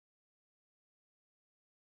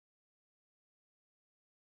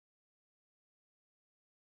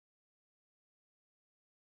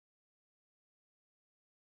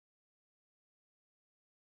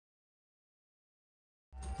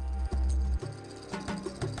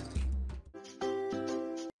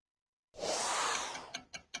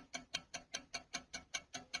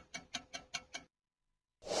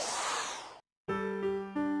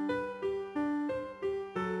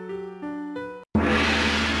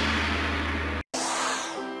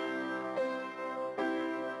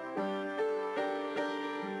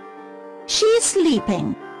She's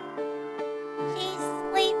sleeping. She's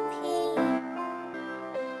sleeping.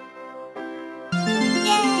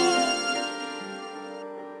 Yay!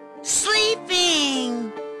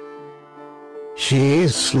 Sleeping.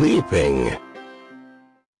 She's sleeping.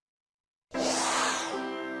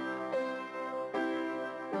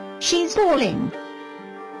 She's falling.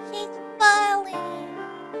 She's falling.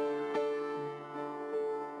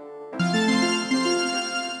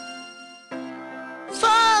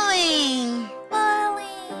 Falling.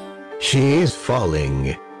 Falling. She's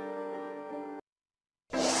falling.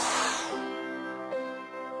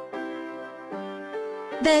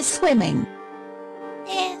 They're swimming.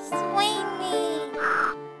 They're swimming.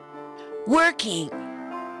 Working.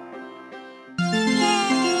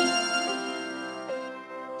 Yay!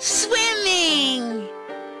 Swimming.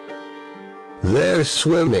 They're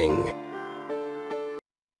swimming.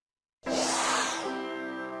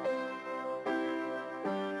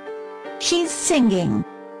 She's singing.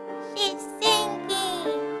 She's singing.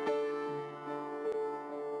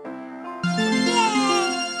 Yay!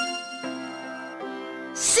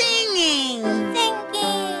 Singing.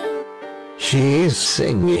 Singing. She's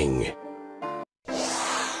singing.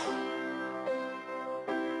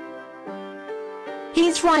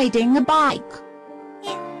 He's riding a bike.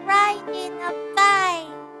 He's riding a bike.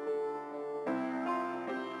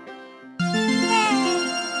 Yay!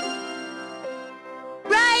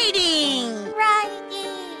 Riding.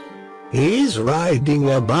 Riding. He's riding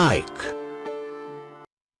a bike.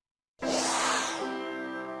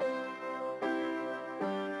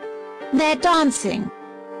 They're dancing.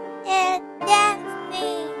 They're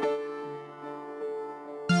dancing.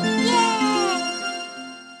 Yay!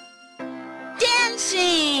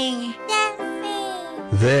 Dancing. Dancing.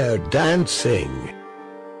 They're dancing.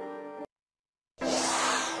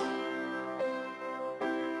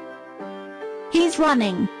 He's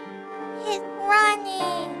running. He's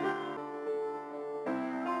running.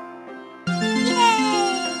 Yay!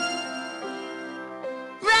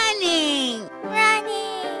 Running.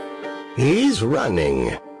 Running. He's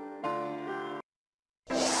running.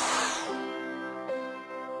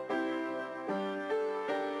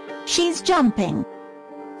 She's jumping.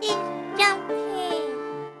 She's jumping.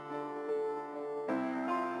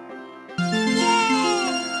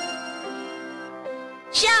 Yay!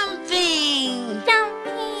 Jumping.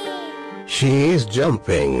 Jumping. She's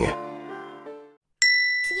jumping.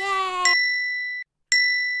 Yay!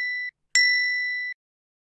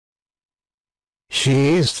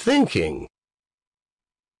 She's thinking.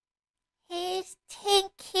 He's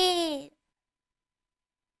thinking.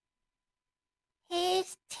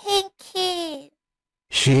 He's thinking.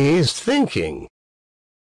 She's thinking.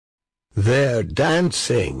 They're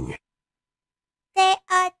dancing. They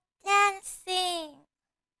are dancing.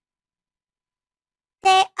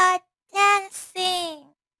 They are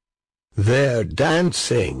dancing. They're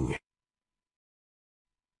dancing.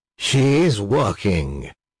 She's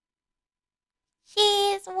walking.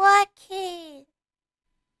 She's walking.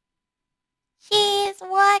 She's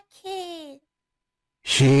walking.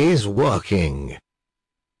 She's walking.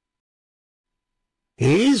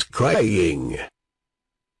 He's crying.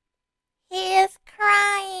 He is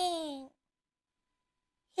crying.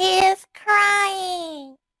 He is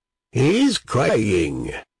crying. He's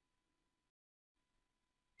crying.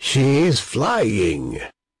 She's flying.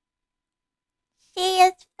 She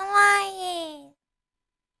is flying.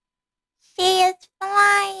 She is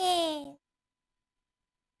flying.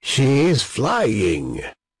 She's flying.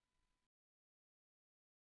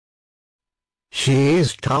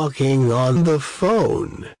 She's talking on the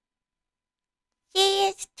phone. She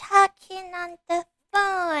is talking on the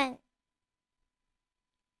phone.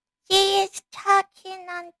 She is talking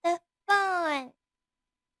on the phone.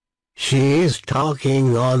 She's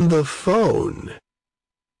talking on the phone.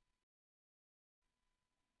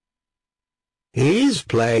 He's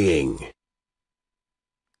playing.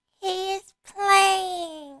 He is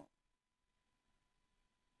playing.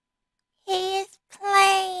 He is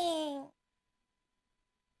playing.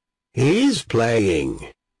 He's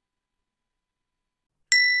playing.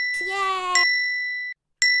 Yay!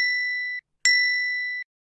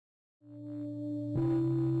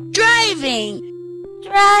 Driving.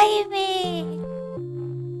 Driving.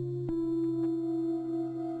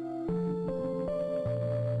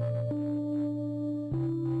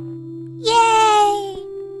 Yay!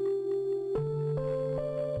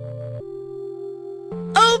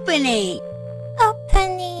 Opening.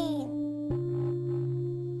 Opening.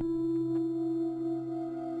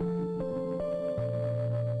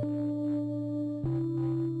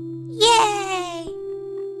 Yay!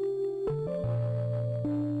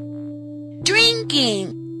 Drinking.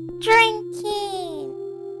 Drinking.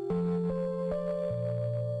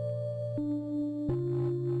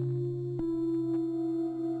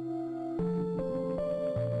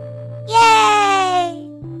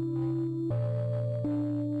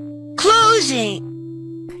 Closing.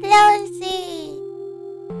 Closing.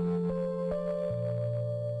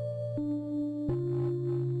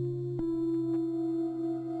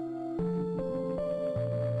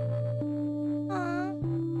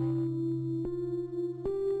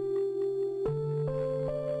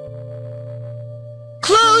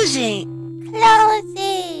 Closing.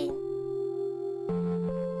 Closing.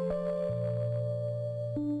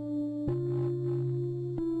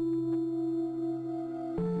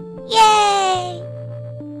 Yay!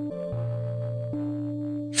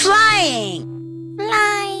 Flying.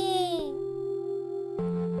 Flying.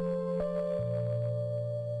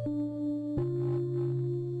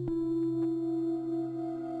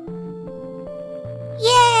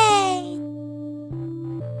 Yay!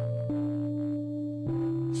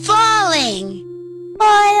 Falling.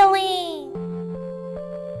 Following.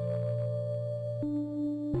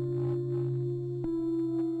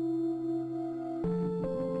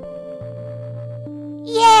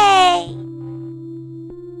 Yay!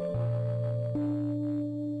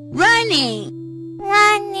 Running.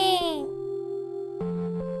 Running.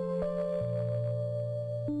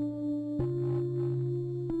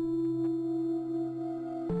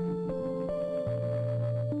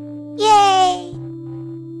 Yay!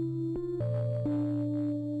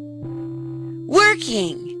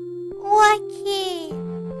 Working. Working.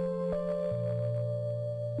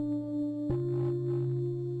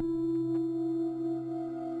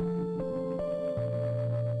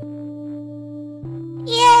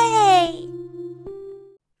 Yay!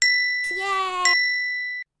 Yay!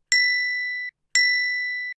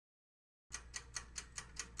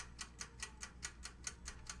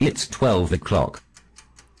 It's 12 o'clock.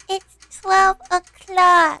 It's 12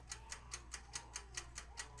 o'clock.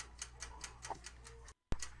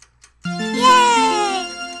 Yay!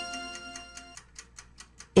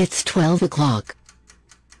 It's 12 o'clock.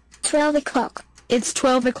 12 o'clock. It's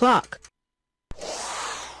 12 o'clock.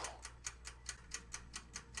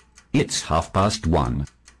 It's 1:30.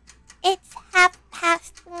 It's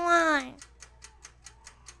 1:30.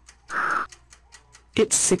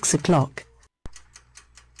 It's 6 o'clock.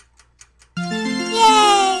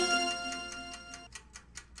 Yay!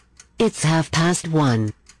 It's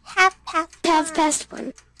 1:30.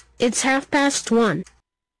 1:30. It's 1:30.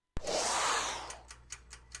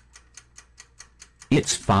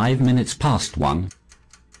 It's 5 minutes past 1.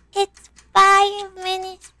 It's 5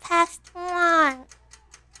 minutes past 1.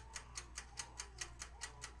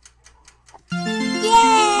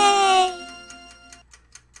 Yay!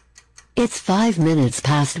 It's 5 minutes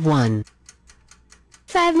past 1.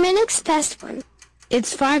 5 minutes past 1.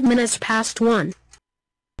 It's 5 minutes past 1.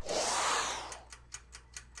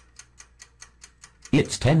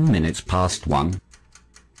 It's 10 minutes past 1.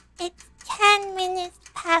 It's 10 minutes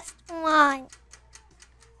past 1.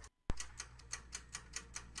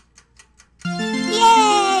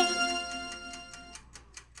 Yay!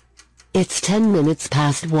 It's 10 minutes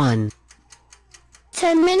past 1.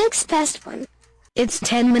 10 minutes past 1. It's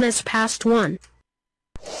 10 minutes past 1.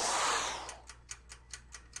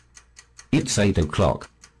 It's 8 o'clock.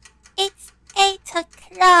 It's 8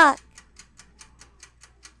 o'clock.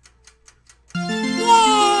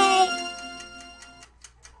 Yay!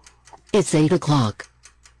 It's 8 o'clock.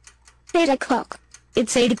 8 o'clock.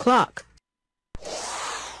 It's 8 o'clock.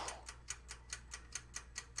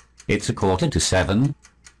 It's 7:15.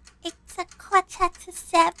 It's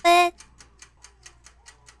 7:15.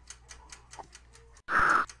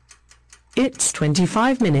 It's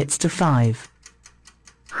 25 minutes to 5.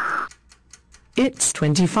 It's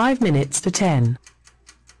 25 minutes to 10.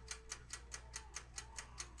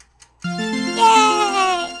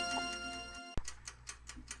 Yay!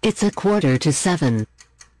 It's 7:15. It's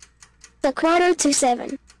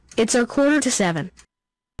 7:15. It's 7:15.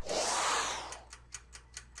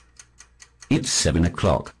 It's 7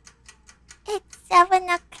 o'clock. It's 7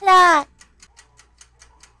 o'clock.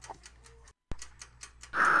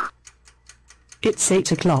 It's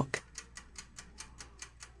 8 o'clock.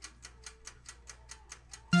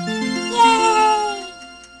 Yay!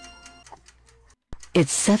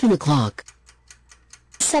 It's 7 o'clock.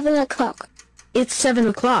 7 o'clock. It's 7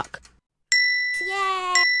 o'clock.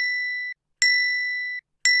 Yay!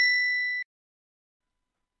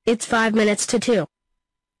 It's 5 minutes to 2.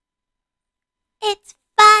 It's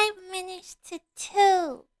 5 minutes to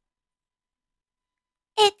 2.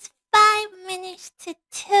 It's 5 minutes to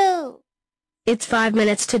 2. It's 5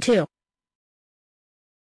 minutes to 2.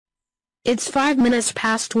 It's 5 minutes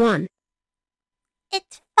past 1.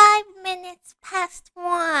 It's 5 minutes past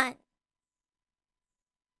 1.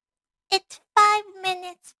 It's 5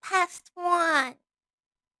 minutes past 1.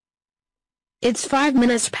 It's 5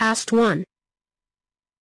 minutes past 1.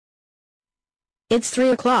 It's 3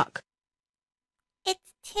 o'clock.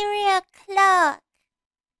 It's 3 o'clock.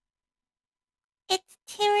 It's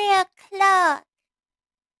 3 o'clock.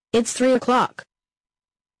 It's 3 o'clock.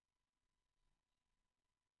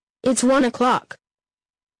 It's 1 o'clock.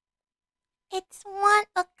 It's 1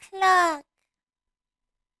 o'clock.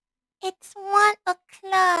 It's 1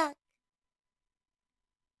 o'clock.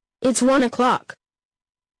 It's 1 o'clock.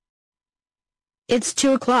 It's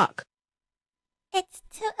 2 o'clock. It's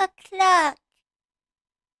 2 o'clock.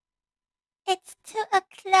 It's 2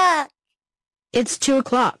 o'clock. It's 2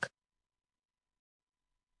 o'clock.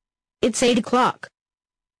 It's 8 o'clock.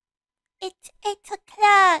 It's 8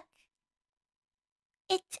 o'clock.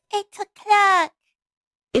 It's 8 o'clock.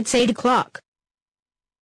 It's 8 o'clock.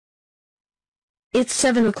 It's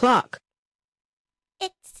 7 o'clock.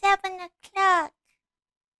 It's 7 o'clock.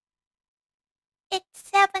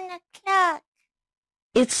 It's 7 o'clock.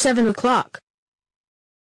 It's 7 o'clock.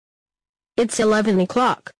 It's 11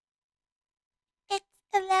 o'clock.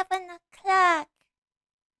 It's 11 o'clock.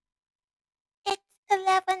 It's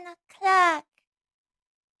 11 o'clock.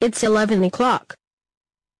 It's 11 o'clock.